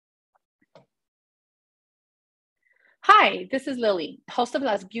Hi, this is Lily, host of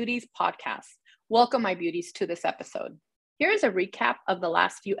Las Beauties podcast. Welcome, my beauties, to this episode. Here is a recap of the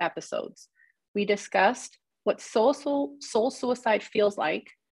last few episodes. We discussed what soul suicide feels like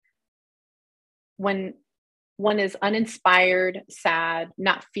when one is uninspired, sad,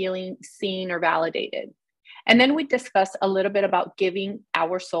 not feeling seen or validated. And then we discussed a little bit about giving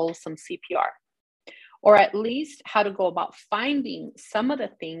our soul some CPR, or at least how to go about finding some of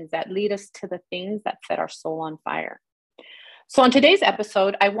the things that lead us to the things that set our soul on fire. So, on today's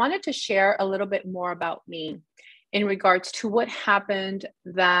episode, I wanted to share a little bit more about me in regards to what happened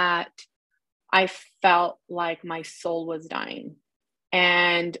that I felt like my soul was dying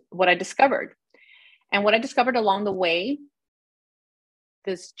and what I discovered. And what I discovered along the way,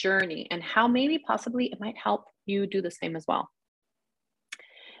 this journey, and how maybe possibly it might help you do the same as well.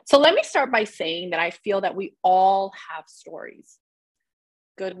 So, let me start by saying that I feel that we all have stories,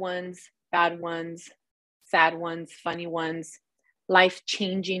 good ones, bad ones, sad ones, funny ones,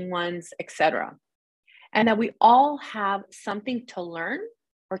 life-changing ones, etc. And that we all have something to learn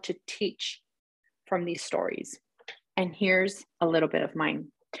or to teach from these stories. And here's a little bit of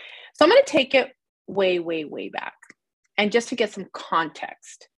mine. So I'm going to take it way, way, way back. And just to get some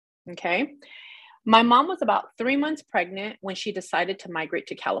context, okay? My mom was about 3 months pregnant when she decided to migrate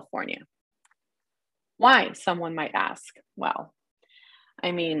to California. Why, someone might ask? Well,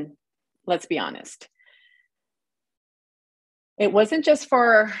 let's be honest. It wasn't just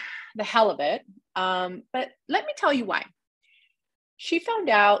for the hell of it, but let me tell you why. She found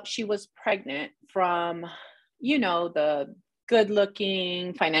out she was pregnant from, the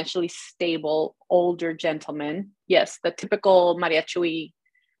good-looking, financially stable, older gentleman. Yes, the typical Maria Chuy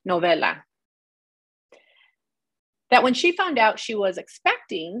novela. That when she found out she was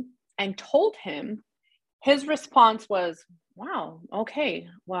expecting and told him, his response was, "Wow, okay,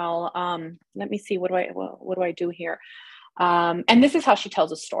 well, let me see, what do I do here?" And this is how she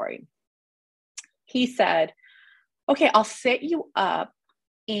tells the story. He said, "Okay, I'll set you up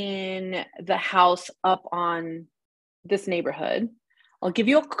in the house up on this neighborhood. I'll give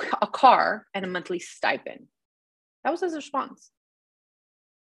you a car and a monthly stipend." That was his response.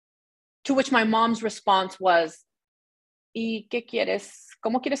 To which my mom's response was, "¿Y qué quieres?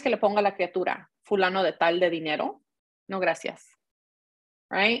 ¿Cómo quieres que le ponga la criatura? Fulano de tal de dinero? No, gracias."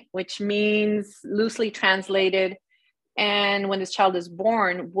 Right? Which means, loosely translated, and when this child is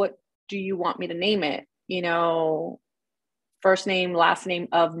born, what do you want me to name it? First name, last name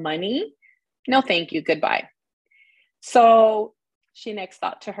of money? No, thank you. Goodbye. So she next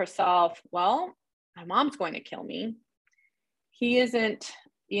thought to herself, well, my mom's going to kill me. He isn't,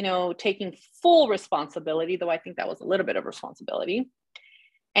 taking full responsibility, though I think that was a little bit of responsibility.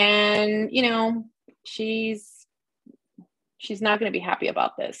 And, she's not going to be happy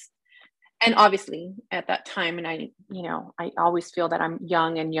about this. And obviously at that time, and I always feel that I'm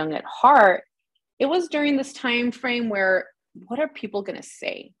young and young at heart, it was during this time frame where, what are people going to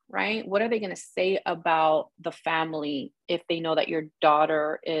say, right? What are they going to say about the family if they know that your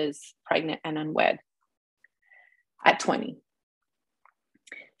daughter is pregnant and unwed at 20?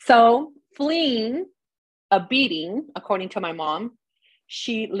 So, fleeing a beating, according to my mom,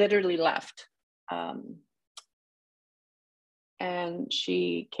 she literally left. And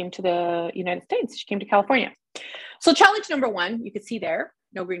she came to the United States. She came to California. So challenge number 1, you could see there,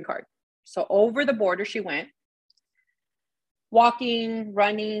 no green card. So over the border she went, walking,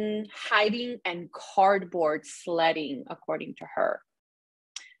 running, hiding, and cardboard sledding, according to her,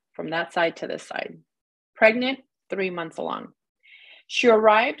 from that side to this side. Pregnant, 3 months along. She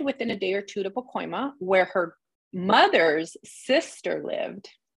arrived within a day or two to Pacoima, where her mother's sister lived.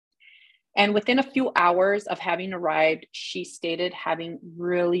 And within a few hours of having arrived, she stated having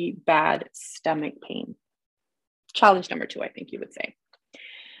really bad stomach pain. Challenge number 2, I think you would say.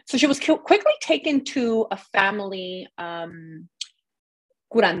 So she was quickly taken to a family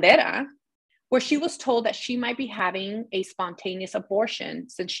curandera, where she was told that she might be having a spontaneous abortion,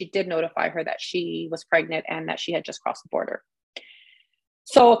 since she did notify her that she was pregnant and that she had just crossed the border.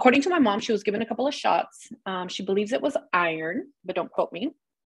 So according to my mom, she was given a couple of shots. She believes it was iron, but don't quote me.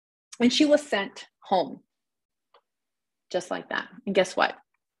 And she was sent home just like that. And guess what?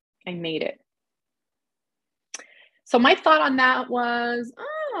 I made it. So my thought on that was,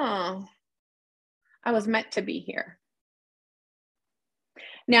 I was meant to be here.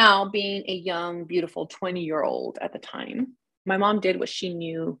 Now, being a young, beautiful 20-year-old at the time, my mom did what she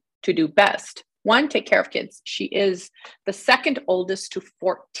knew to do best. 1, take care of kids. She is the second oldest to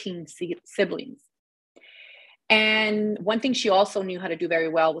 14 siblings. And one thing she also knew how to do very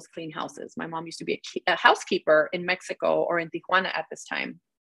well was clean houses. My mom used to be a housekeeper in Mexico, or in Tijuana at this time.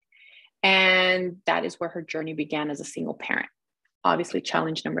 And that is where her journey began as a single parent. Obviously,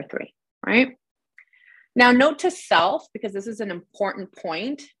 challenge number 3, right? Now, note to self, because this is an important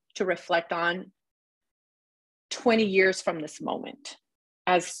point to reflect on 20 years from this moment,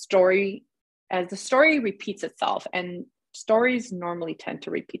 as the story repeats itself, and stories normally tend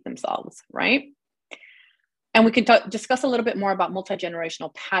to repeat themselves, right? And we can discuss a little bit more about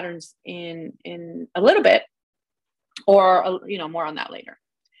multi-generational patterns in a little bit, or more on that later.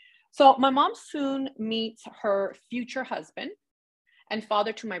 So my mom soon meets her future husband and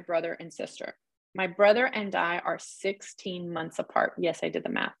father to my brother and sister. My brother and I are 16 months apart. Yes, I did the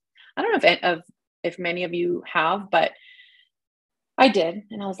math. I don't know if many of you have, but I did.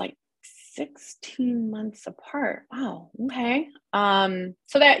 And I was like, 16 months apart. Wow. Okay.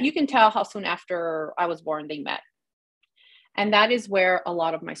 So that you can tell how soon after I was born they met. And that is where a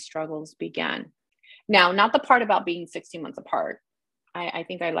lot of my struggles began. Now, not the part about being 16 months apart. I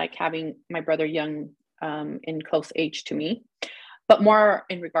think I like having my brother young, in close age to me, but more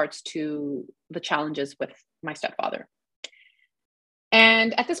in regards to the challenges with my stepfather.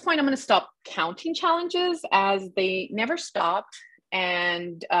 And at this point, I'm going to stop counting challenges, as they never stopped.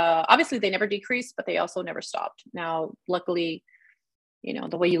 And obviously they never decreased, but they also never stopped. Now, luckily,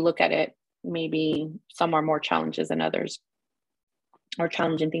 the way you look at it, maybe some are more challenges than others, or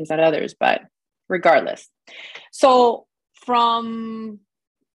challenging things than others, but regardless. So from,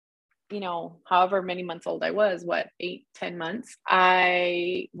 however many months old I was, 8, 10 months,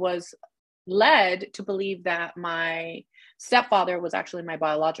 I was led to believe that my stepfather was actually my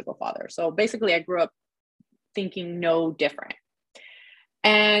biological father. So basically I grew up thinking no different.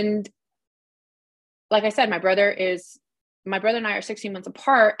 And like I said, my brother and I are 16 months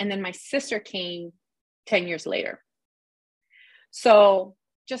apart. And then my sister came 10 years later. So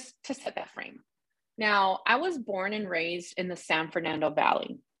just to set that frame. Now, I was born and raised in the San Fernando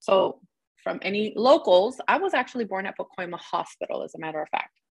Valley. So from any locals, I was actually born at Pacoima Hospital, as a matter of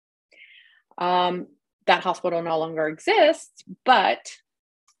fact. That hospital no longer exists, but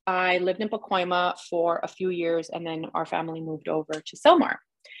I lived in Pacoima for a few years, and then our family moved over to Sylmar.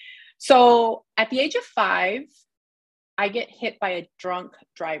 So at the age of 5, I get hit by a drunk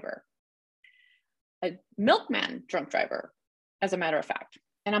driver, a milkman drunk driver, as a matter of fact.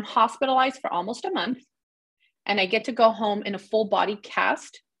 And I'm hospitalized for almost a month. And I get to go home in a full body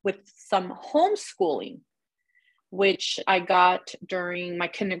cast with some homeschooling, which I got during my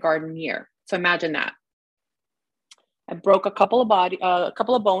kindergarten year. So imagine that. I broke a couple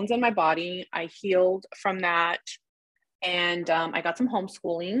of bones in my body. I healed from that. And I got some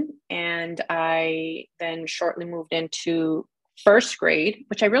homeschooling, and I then shortly moved into first grade,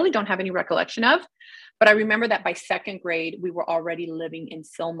 which I really don't have any recollection of. But I remember that by second grade, we were already living in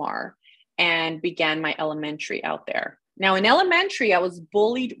Sylmar and began my elementary out there. Now, in elementary, I was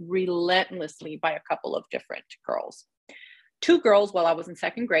bullied relentlessly by a couple of different girls. 2 girls while I was in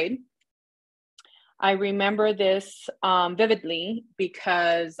second grade. I remember this vividly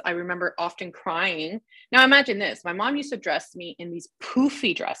because I remember often crying. Now, imagine this. My mom used to dress me in these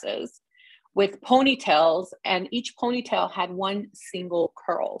poofy dresses with ponytails, and each ponytail had one single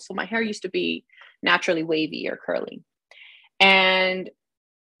curl. So my hair used to be naturally wavy or curly. And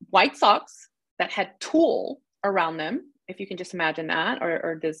white socks that had tulle around them, if you can just imagine that,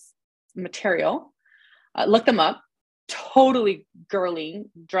 or this material. Look them up. Totally girly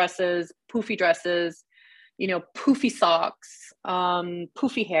dresses, poofy dresses, poofy socks,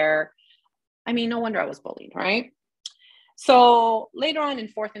 poofy hair. I mean, no wonder I was bullied, right? So later on in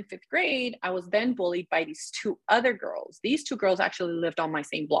 4th and 5th grade, I was then bullied by these 2 other girls. These 2 girls actually lived on my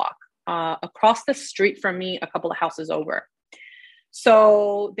same block, across the street from me, a couple of houses over.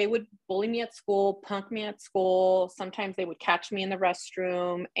 So they would bully me at school, punk me at school. Sometimes they would catch me in the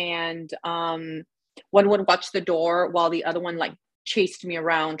restroom, and one would watch the door while the other one chased me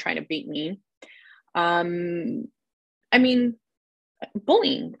around trying to beat me. I mean,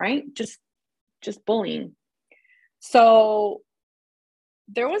 bullying, right? Just bullying. So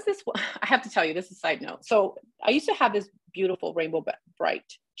there was this, I have to tell you, this is a side note. So I used to have this beautiful Rainbow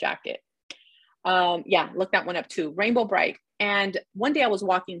Bright jacket. Look that one up too, Rainbow Bright. And one day I was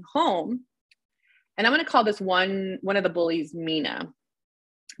walking home, and I'm going to call this one of the bullies Mina.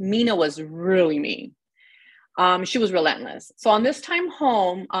 Mina was really mean. She was relentless. So on this time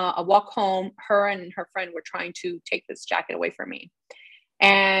home, a walk home, her and her friend were trying to take this jacket away from me.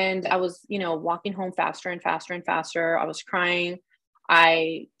 And I was, walking home faster and faster and faster. I was crying.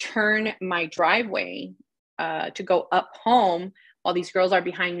 I turn my driveway to go up home while these girls are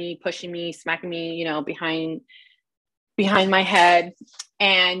behind me, pushing me, smacking me, behind my head.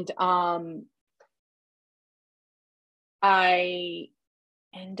 And I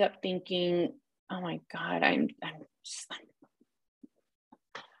end up thinking, oh my God,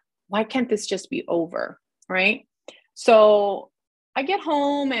 why can't this just be over? Right. So I get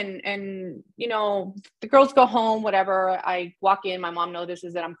home and the girls go home, whatever. I walk in, my mom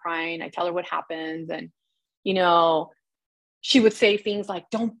notices that I'm crying. I tell her what happens. And, you know, she would say things like,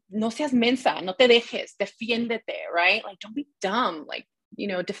 don't, no seas mensa, no te dejes, defiéndete, right? Like, don't be dumb. Like,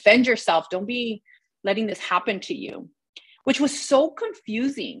 defend yourself. Don't be letting this happen to you, which was so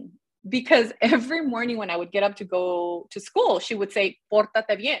confusing because every morning when I would get up to go to school, she would say,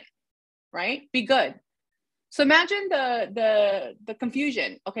 pórtate bien, right? Be good. So imagine the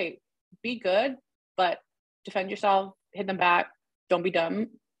confusion. Okay, be good, but defend yourself, hit them back. Don't be dumb,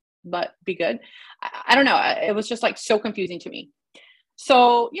 but be good. I don't know. It was just like so confusing to me.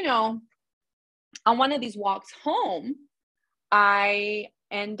 So, on one of these walks home, I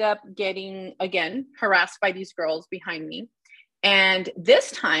end up getting, again, harassed by these girls behind me. And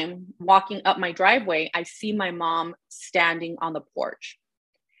this time, walking up my driveway, I see my mom standing on the porch.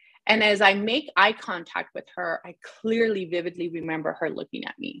 And as I make eye contact with her, I clearly, vividly remember her looking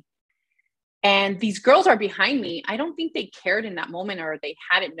at me. And these girls are behind me. I don't think they cared in that moment, or they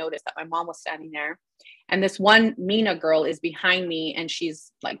hadn't noticed that my mom was standing there. And this one Mina girl is behind me and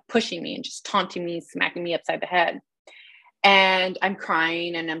she's like pushing me and just taunting me, smacking me upside the head. And I'm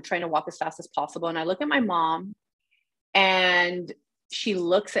crying and I'm trying to walk as fast as possible. And I look at my mom and she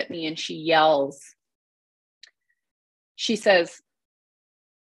looks at me and she yells. She says,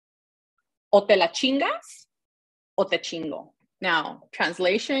 o te la chingas o te chingo. Now,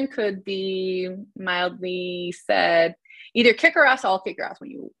 translation could be mildly said, either kick her ass or I'll kick your ass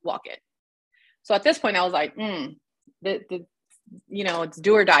when you walk in. So at this point, I was like, it's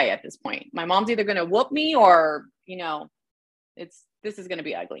do or die at this point. My mom's either going to whoop me or, this is going to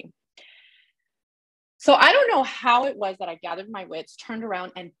be ugly. So I don't know how it was that I gathered my wits, turned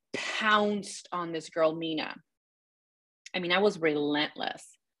around and pounced on this girl, Mina. I mean, I was relentless.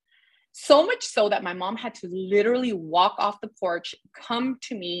 So much so that my mom had to literally walk off the porch, come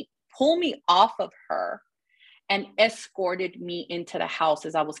to me, pull me off of her, and escorted me into the house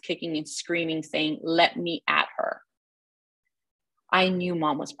as I was kicking and screaming, saying, let me at her. I knew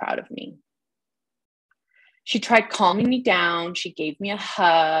mom was proud of me. She tried calming me down. She gave me a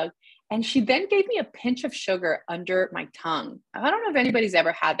hug. And she then gave me a pinch of sugar under my tongue. I don't know if anybody's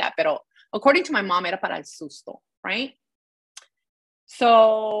ever had that, but according to my mom, era para el susto, right?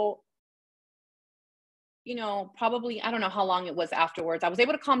 So, probably, I don't know how long it was afterwards. I was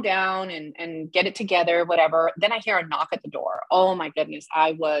able to calm down and get it together, whatever. Then I hear a knock at the door. Oh my goodness.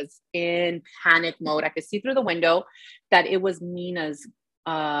 I was in panic mode. I could see through the window that it was Mina's,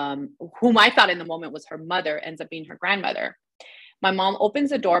 whom I thought in the moment was her mother, ends up being her grandmother. My mom opens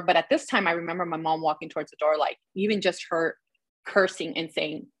the door, but at this time, I remember my mom walking towards the door, like even just her cursing and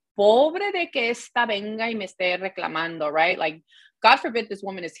saying, pobre de que esta venga y me esté reclamando, right? Like, God forbid this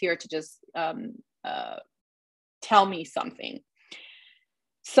woman is here to just tell me something.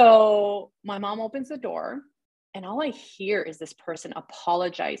 So my mom opens the door and all I hear is this person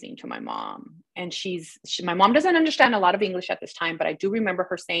apologizing to my mom. And my mom doesn't understand a lot of English at this time, but I do remember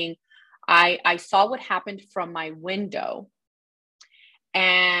her saying, I saw what happened from my window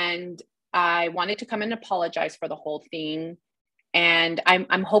and I wanted to come and apologize for the whole thing. And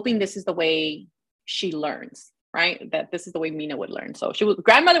I'm hoping this is the way she learns, right? That this is the way Mina would learn. So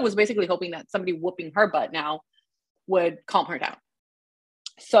grandmother was basically hoping that somebody whooping her butt now would calm her down.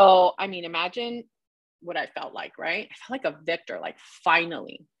 So, I mean, imagine what I felt like, right? I felt like a victor, like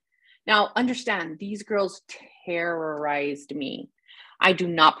finally. Now, understand, these girls terrorized me. I do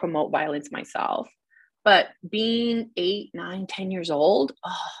not promote violence myself, but being 8, 9, 10 years old,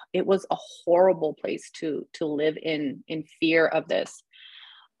 it was a horrible place to live in fear of this.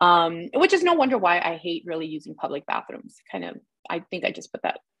 Which is no wonder why I hate really using public bathrooms. I think I just put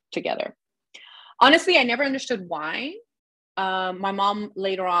that together. Honestly, I never understood why. My mom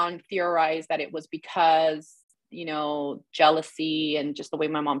later on theorized that it was because, jealousy and just the way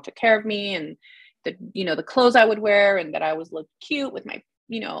my mom took care of me and the clothes I would wear and that I always looked cute with my,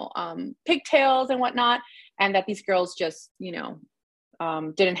 pigtails and whatnot. And that these girls just,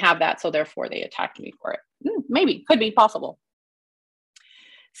 didn't have that. So therefore they attacked me for it. Maybe, could be possible.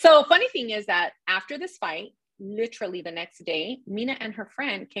 So funny thing is that after this fight, literally the next day, Mina and her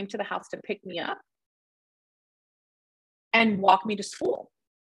friend came to the house to pick me up and walk me to school.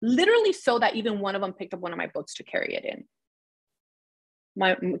 Literally so that even one of them picked up one of my books to carry it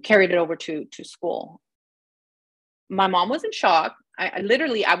in. Carried it over to school. My mom was in shock. I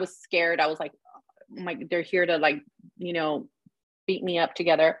was scared. I was like, they're here to beat me up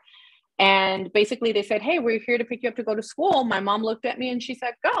together. And basically they said, hey, we're here to pick you up to go to school. My mom looked at me and she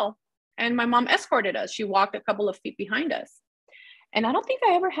said, go. And my mom escorted us. She walked a couple of feet behind us. And I don't think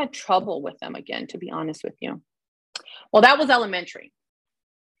I ever had trouble with them again, to be honest with you. Well, that was elementary.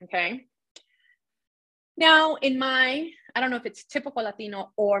 Okay. Now, I don't know if it's typical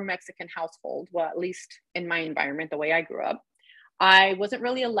Latino or Mexican household, well, at least in my environment, the way I grew up, I wasn't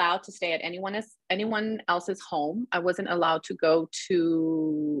really allowed to stay at anyone else's home. I wasn't allowed to go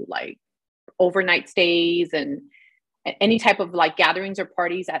to like overnight stays and any type of like gatherings or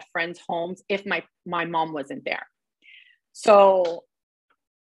parties at friends' homes if my mom wasn't there. So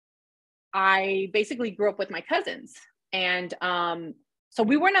I basically grew up with my cousins, and so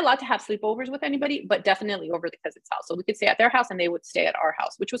we weren't allowed to have sleepovers with anybody, but definitely over the cousin's house. So we could stay at their house and they would stay at our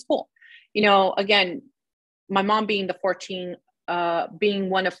house, which was cool. You know, again, my mom being being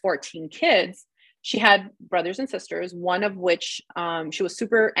one of 14 kids, she had brothers and sisters, one of which she was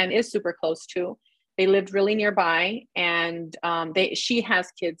super and is super close to. They lived really nearby, and she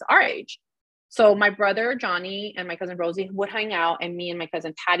has kids our age. So my brother Johnny and my cousin Rosie would hang out, and me and my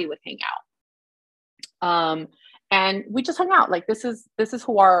cousin Patty would hang out. And we just hung out. Like this is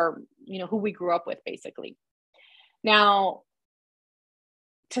who we grew up with, basically. Now,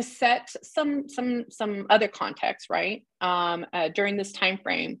 to set some other context, right? During this time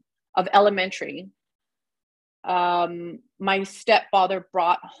frame of elementary, my stepfather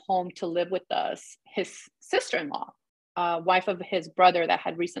brought home to live with us his sister-in-law, wife of his brother that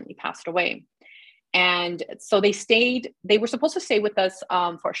had recently passed away. And so they were supposed to stay with us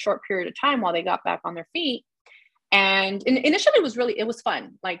for a short period of time while they got back on their feet. And initially it was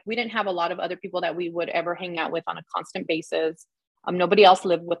fun. Like we didn't have a lot of other people that we would ever hang out with on a constant basis. Nobody else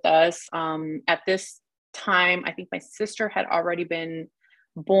lived with us. At this time, I think my sister had already been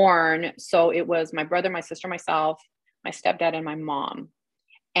born. So it was my brother, my sister, myself, my stepdad, and my mom.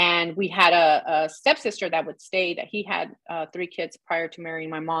 And we had a stepsister that would stay, that he had 3 kids prior to marrying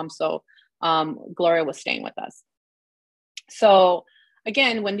my mom. So Gloria was staying with us. So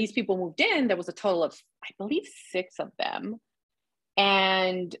again, when these people moved in, there was a total of, I believe, 6 of them.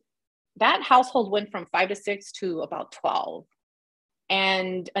 And that household went from 5 to 6 to about 12.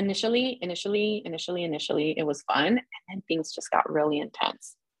 And initially, it was fun. And then things just got really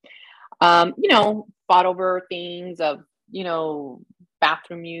intense. Fought over things of,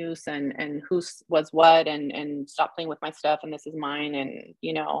 bathroom use and who was what, and stop playing with my stuff. And this is mine. And,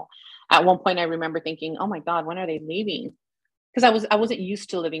 at one point I remember thinking, oh my God, when are they leaving? Because I wasn't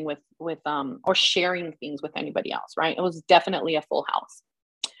used to living with or sharing things with anybody else. Right. It was definitely a full house.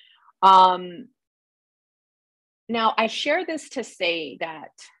 Now, I share this to say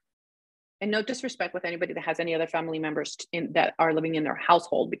that, and no disrespect with anybody that has any other family members that are living in their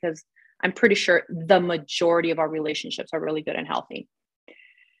household, because I'm pretty sure the majority of our relationships are really good and healthy.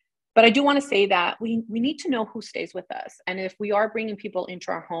 But I do want to say that we need to know who stays with us. And if we are bringing people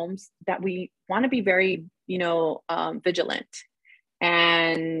into our homes, that we want to be very, vigilant.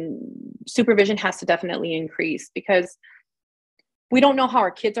 And supervision has to definitely increase, because we don't know how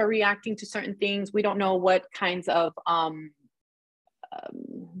our kids are reacting to certain things. We don't know what kinds of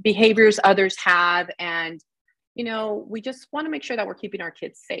behaviors others have. And, we just want to make sure that we're keeping our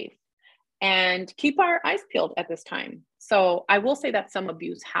kids safe and keep our eyes peeled at this time. So I will say that some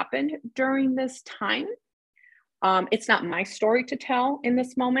abuse happened during this time. It's not my story to tell in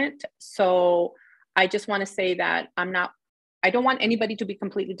this moment. So I just want to say that I don't want anybody to be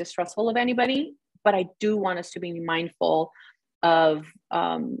completely distrustful of anybody, but I do want us to be mindful of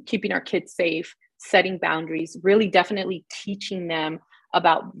keeping our kids safe, setting boundaries, really definitely teaching them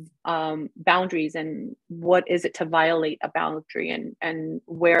about boundaries and what is it to violate a boundary, and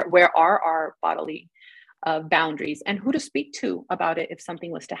where are our bodily boundaries, and who to speak to about it if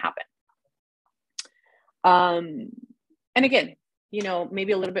something was to happen. And again,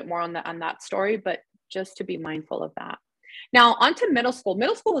 maybe a little bit more on that story, but just to be mindful of that. Now, on to middle school.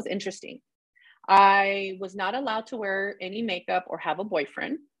 Middle school was interesting. I was not allowed to wear any makeup or have a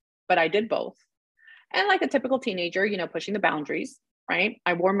boyfriend, but I did both. And like a typical teenager, pushing the boundaries, right?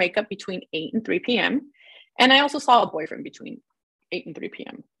 I wore makeup between 8 and 3 p.m. And I also saw a boyfriend between 8 and 3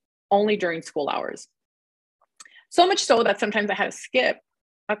 p.m., only during school hours. So much so that sometimes I had to skip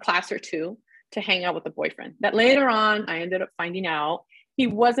a class or two to hang out with a boyfriend, that later on I ended up finding out he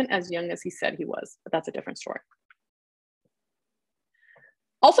wasn't as young as he said he was, but that's a different story.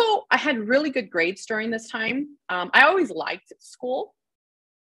 Also, I had really good grades during this time. I always liked school.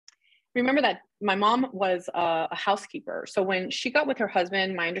 Remember that my mom was a housekeeper. So when she got with her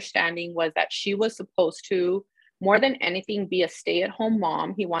husband, my understanding was that she was supposed to, more than anything, be a stay-at-home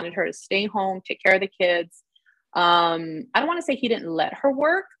mom. He wanted her to stay home, take care of the kids. I don't want to say he didn't let her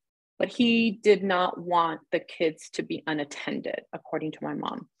work, but he did not want the kids to be unattended, according to my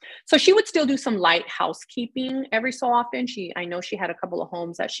mom. So she would still do some light housekeeping every so often. I know she had a couple of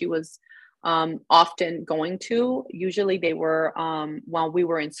homes that she was often going to. Usually they were while we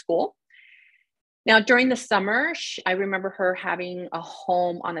were in school. Now, during the summer, I remember her having a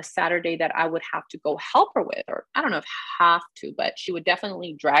home on a Saturday that I would have to go help her with, or I don't know if have to, but she would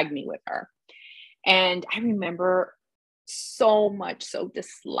definitely drag me with her. And I remember so much so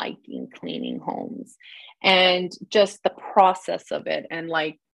disliking cleaning homes and just the process of it, and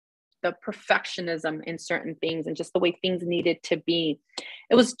like the perfectionism in certain things and just the way things needed to be.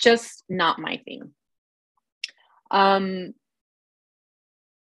 It was just not my thing.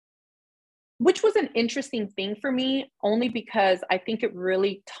 Which was an interesting thing for me, only because I think it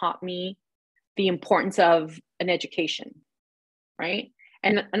really taught me the importance of an education, right?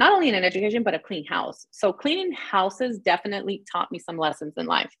 And not only in an education, but a clean house. So cleaning houses definitely taught me some lessons in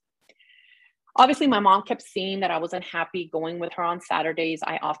life. Obviously, my mom kept seeing that I wasn't happy going with her on Saturdays.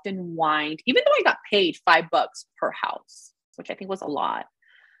 I often whined, even though I got paid $5 per house, which I think was a lot.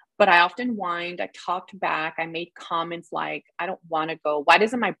 But I often whined, I talked back, I made comments like, I don't want to go. Why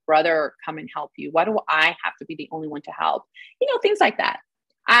doesn't my brother come and help you? Why do I have to be the only one to help? Things like that.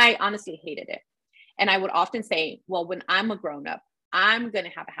 I honestly hated it. And I would often say, well, when I'm a grown up, I'm going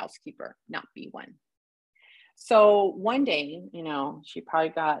to have a housekeeper, not be one. So one day, she probably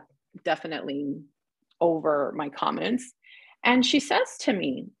got definitely over my comments. And she says to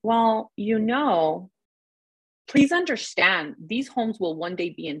me, well, please understand, these homes will one day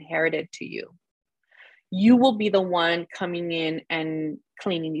be inherited to you. You will be the one coming in and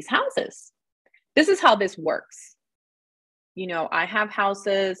cleaning these houses. This is how this works. I have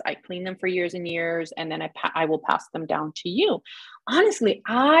houses, I clean them for years and years, and then I will pass them down to you. Honestly,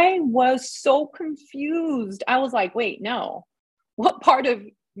 I was so confused. I was like, wait, no. What part of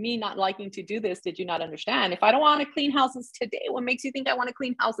me not liking to do this did you not understand? If I don't want to clean houses today, what makes you think I want to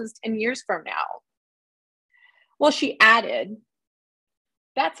clean houses 10 years from now? Well, she added,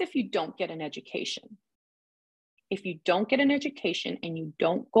 that's if you don't get an education. If you don't get an education and you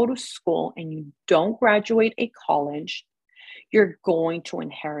don't go to school and you don't graduate a college, you're going to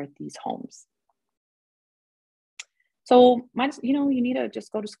inherit these homes. So, you need to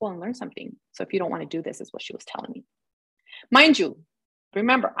just go to school and learn something. So if you don't want to do this, is what she was telling me. Mind you,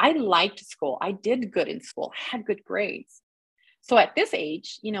 remember, I liked school. I did good in school, had good grades. So at this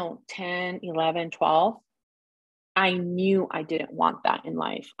age, 10, 11, 12, I knew I didn't want that in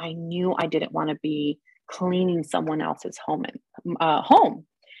life. I knew I didn't want to be cleaning someone else's home.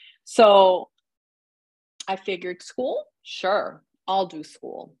 So I figured school, sure, I'll do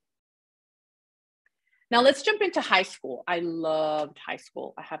school. Now let's jump into high school. I loved high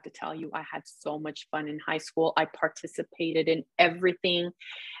school. I have to tell you, I had so much fun in high school. I participated in everything.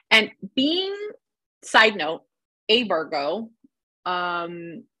 And being, side note, a Virgo,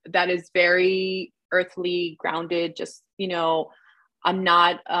 that is very earthly, grounded, just, I'm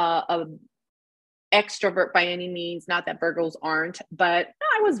not a extrovert by any means, not that Virgos aren't, but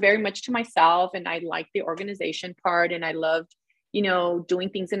I was very much to myself, and I liked the organization part, and I loved, doing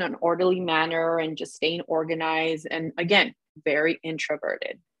things in an orderly manner and just staying organized. And again, very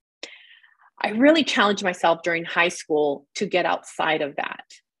introverted. I really challenged myself during high school to get outside of that.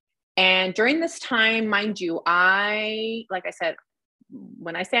 And during this time, mind you, like I said,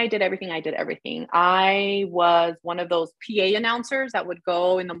 when I say I did everything, I did everything. I was one of those PA announcers that would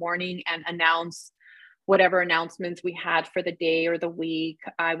go in the morning and announce whatever announcements we had for the day or the week.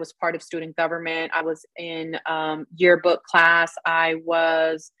 I was part of student government. I was in yearbook class. I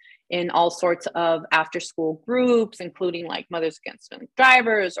was in all sorts of after school groups, including like Mothers Against Drunk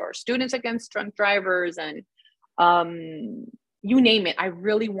Drivers or Students Against Drunk Drivers, and you name it. I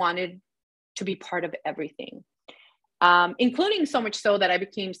really wanted to be part of everything. Including so much so that I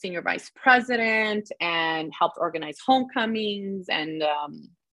became senior vice president and helped organize homecomings and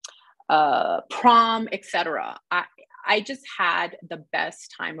prom, etc. I just had the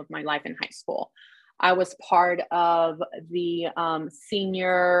best time of my life in high school. I was part of the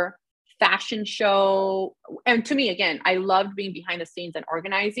senior fashion show. And to me, again, I loved being behind the scenes and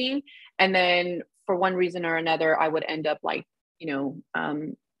organizing. And then for one reason or another, I would end up like,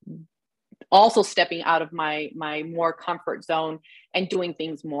 also stepping out of my more comfort zone and doing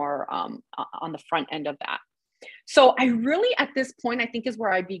things more on the front end of that. So I really, at this point, I think is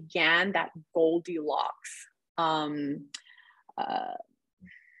where I began that Goldilocks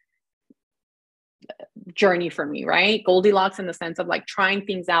journey for me, right? Goldilocks in the sense of like trying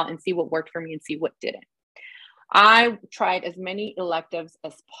things out and see what worked for me and see what didn't. I tried as many electives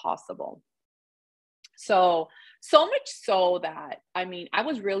as possible. So much so that, I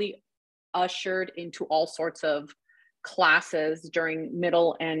was really ushered into all sorts of classes during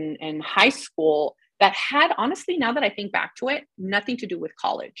middle and high school that had, honestly, now that I think back to it, nothing to do with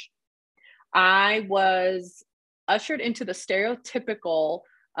college. I was ushered into the stereotypical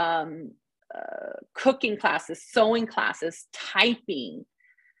um, cooking classes, sewing classes, typing.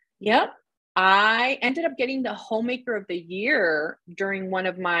 Yep. I ended up getting the homemaker of the year during one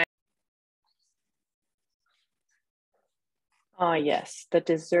of my, yes, the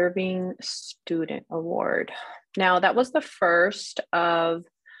Deserving Student Award. Now, that was the first of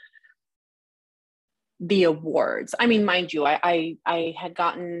the awards. I mean, mind you, I had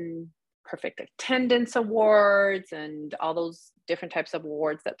gotten perfect attendance awards and all those different types of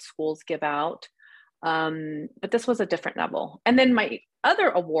awards that schools give out. But this was a different level. And then my other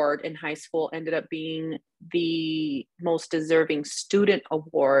award in high school ended up being the Most Deserving Student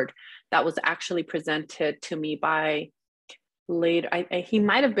Award that was actually presented to me by later. He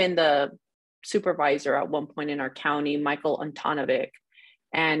might have been the supervisor at one point in our county, Michael Antonovic,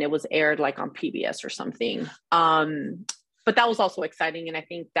 and it was aired like on PBS or something. But that was also exciting. And I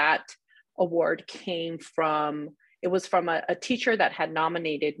think that award came from, it was from a teacher that had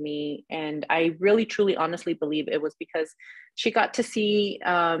nominated me. And I really, truly, honestly believe it was because she got to see,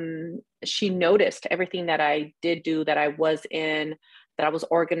 she noticed everything that I did do, that I was in, that I was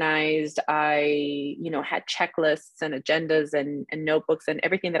organized. I, had checklists and agendas and notebooks, and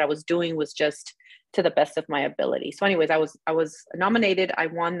everything that I was doing was just to the best of my ability. So anyways, I was nominated. I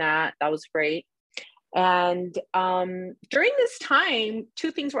won that. That was great. And during this time,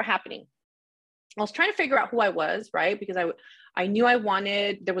 two things were happening. I was trying to figure out who I was, right? Because I knew I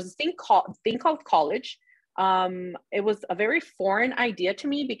wanted, there was a thing called college. It was a very foreign idea to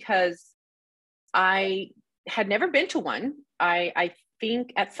me because I had never been to one. I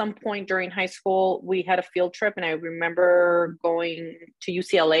think at some point during high school, we had a field trip, and I remember going to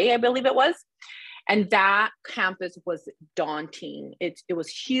UCLA, I believe it was. And that campus was daunting. It was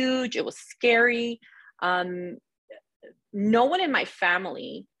huge. It was scary. No one in my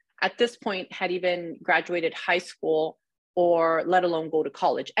family at this point had even graduated high school, or let alone go to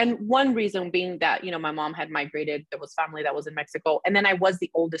college. And one reason being that, my mom had migrated. There was family that was in Mexico. And then I was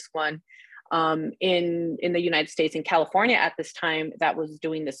the oldest one in the United States, in California at this time, that was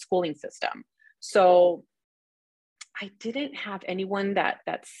doing the schooling system. So I didn't have anyone that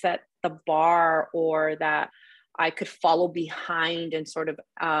set the bar, or that I could follow behind and sort of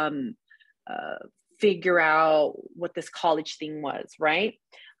figure out what this college thing was, right?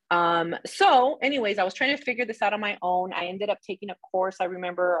 So anyways, I was trying to figure this out on my own. I ended up taking a course. I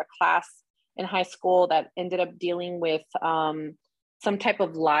remember a class in high school that ended up dealing with some type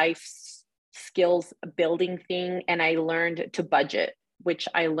of life skills building thing. And I learned to budget, which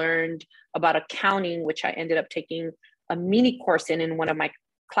I learned about accounting, which I ended up taking a mini course in one of my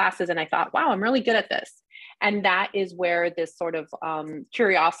classes. And I thought, wow, I'm really good at this. And that is where this sort of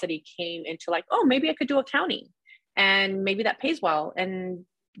curiosity came into, like, oh, maybe I could do accounting, and maybe that pays well. And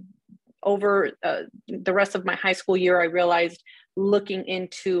over the rest of my high school year, I realized, looking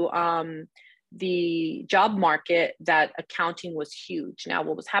into the job market, that accounting was huge. Now,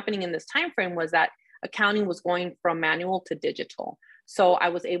 what was happening in this time frame was that accounting was going from manual to digital. So I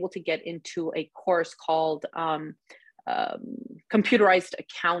was able to get into a course called computerized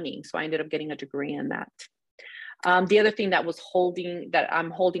accounting. So I ended up getting a degree in that. The other thing that I'm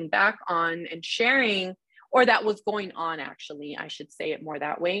holding back on and sharing, or that was going on, actually, I should say it more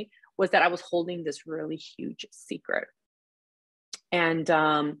that way, was that I was holding this really huge secret. And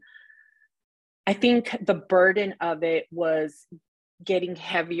I think the burden of it was getting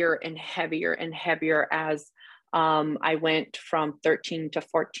heavier and heavier and heavier as I went from 13 to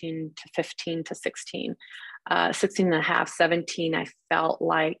 14 to 15 to 16, 16 and a half, 17. I felt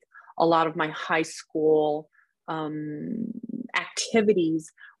like a lot of my high school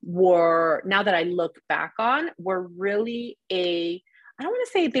activities were, now that I look back on, were really I don't want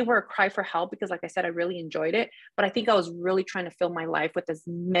to say they were a cry for help, because like I said, I really enjoyed it, but I think I was really trying to fill my life with as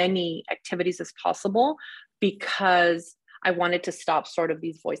many activities as possible, because I wanted to stop sort of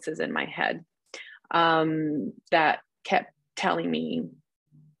these voices in my head that kept telling me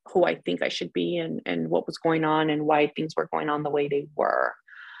who I think I should be, and what was going on, and why things were going on the way they were.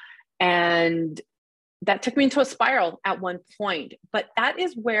 And that took me into a spiral at one point, but that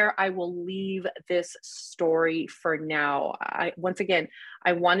is where I will leave this story for now. Once again,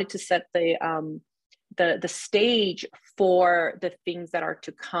 I wanted to set the stage for the things that are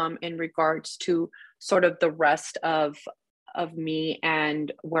to come in regards to sort of the rest of me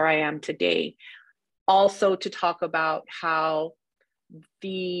and where I am today. Also, to talk about how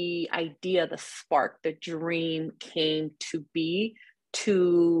the idea, the spark, the dream came to be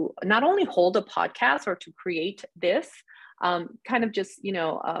to not only hold a podcast or to create this, kind of just,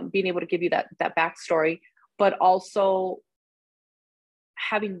 being able to give you that backstory, but also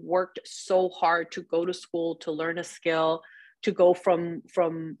having worked so hard to go to school, to learn a skill, to go from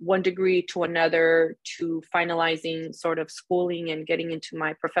one degree to another, to finalizing sort of schooling and getting into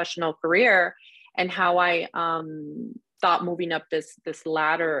my professional career, and how I thought moving up this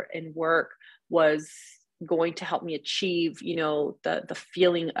ladder in work was going to help me achieve, the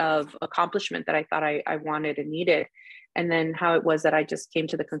feeling of accomplishment that I thought I wanted and needed. And then how it was that I just came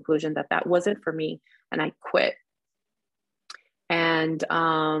to the conclusion that that wasn't for me, and I quit. And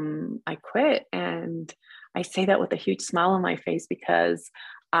I quit, and I say that with a huge smile on my face, because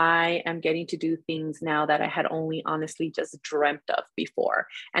I am getting to do things now that I had only honestly just dreamt of before,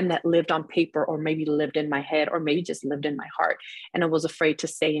 and that lived on paper, or maybe lived in my head, or maybe just lived in my heart. And I was afraid to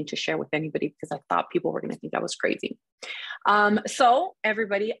say and to share with anybody, because I thought people were going to think I was crazy. So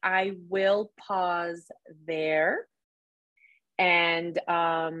everybody, I will pause there, and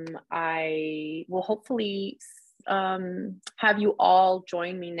I will hopefully have you all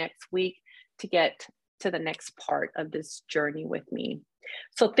join me next week to get to the next part of this journey with me.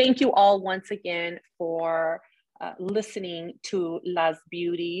 So thank you all once again for listening to Las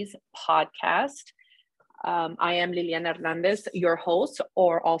Beauties podcast. I am Liliana Hernandez, your host,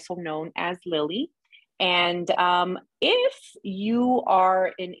 or also known as Lily. And if you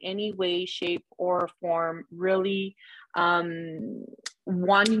are in any way, shape, or form really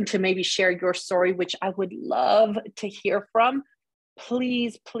wanting to maybe share your story, which I would love to hear from,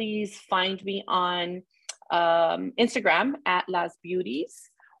 please find me on Instagram at Las Beauties,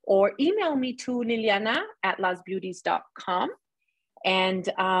 or email me to liliana@lasbeauties.com. And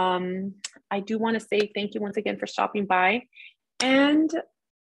I do want to say thank you once again for stopping by. And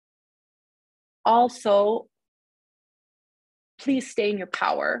also, please stay in your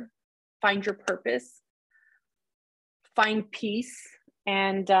power, find your purpose, find peace,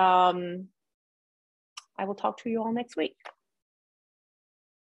 and I will talk to you all next week.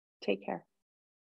 Take care.